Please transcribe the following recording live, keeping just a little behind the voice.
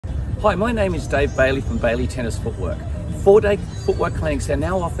Hi, my name is Dave Bailey from Bailey Tennis Footwork. 4-day footwork clinics are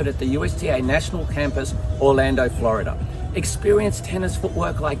now offered at the USTA National Campus, Orlando, Florida. Experience tennis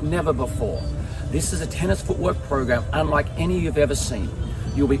footwork like never before. This is a tennis footwork program unlike any you've ever seen.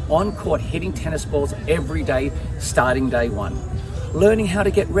 You'll be on court hitting tennis balls every day, starting day one. Learning how to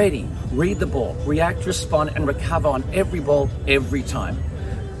get ready, read the ball, react, respond, and recover on every ball, every time.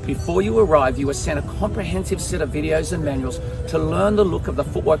 Before you arrive, you are sent a comprehensive set of videos and manuals to learn the look of the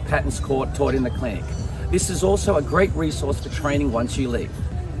footwork patterns taught in the clinic. This is also a great resource for training once you leave.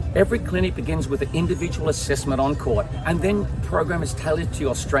 Every clinic begins with an individual assessment on court, and then the program is tailored to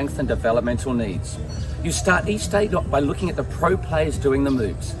your strength and developmental needs. You start each day by looking at the pro players doing the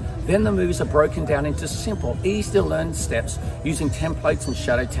moves. Then the moves are broken down into simple, easy to learn steps using templates and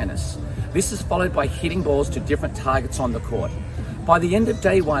shadow tennis. This is followed by hitting balls to different targets on the court. By the end of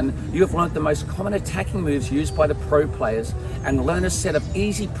day one, you have learned the most common attacking moves used by the pro players and learn a set of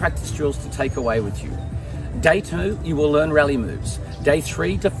easy practice drills to take away with you. Day 2, you will learn rally moves. Day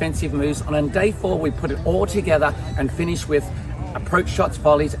 3, defensive moves. And on day 4, we put it all together and finish with approach shots,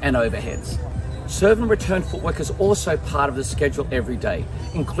 volleys, and overheads. Serve and return footwork is also part of the schedule every day,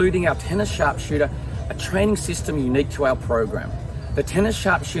 including our tennis sharpshooter, a training system unique to our program. The tennis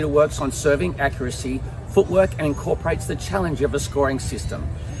sharpshooter works on serving accuracy, footwork, and incorporates the challenge of a scoring system.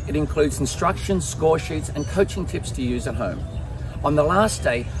 It includes instructions, score sheets, and coaching tips to use at home. On the last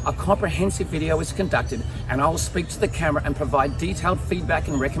day, a comprehensive video is conducted, and I will speak to the camera and provide detailed feedback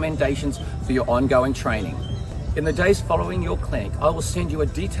and recommendations for your ongoing training. In the days following your clinic, I will send you a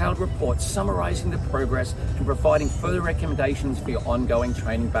detailed report summarizing the progress and providing further recommendations for your ongoing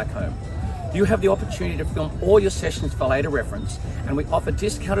training back home. You have the opportunity to film all your sessions for later reference, and we offer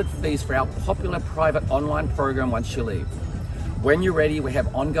discounted fees for our popular private online program once you leave. When you're ready, we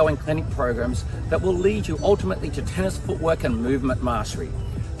have ongoing clinic programs that will lead you ultimately to tennis footwork and movement mastery.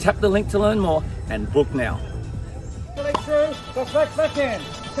 Tap the link to learn more and book now. Leg through, back in.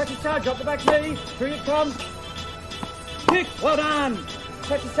 Touch your toe, drop the back knee, through you come. Kick, well done.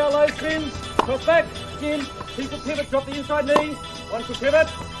 Touch your toe, low spin, cross back, in, keep the pivot, drop the inside knees. One quick pivot,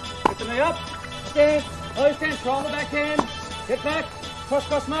 get the knee up, stance, low stance, try on the backhand, get back,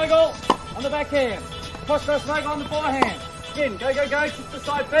 cross mogul on the backhand, cross mogul on the forehand. Again, go, kick the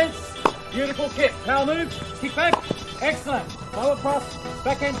side fence, beautiful kick, power move, kick back, excellent, lower cross,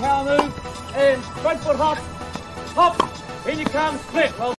 backhand power move, and front foot hop, in you come, split. Well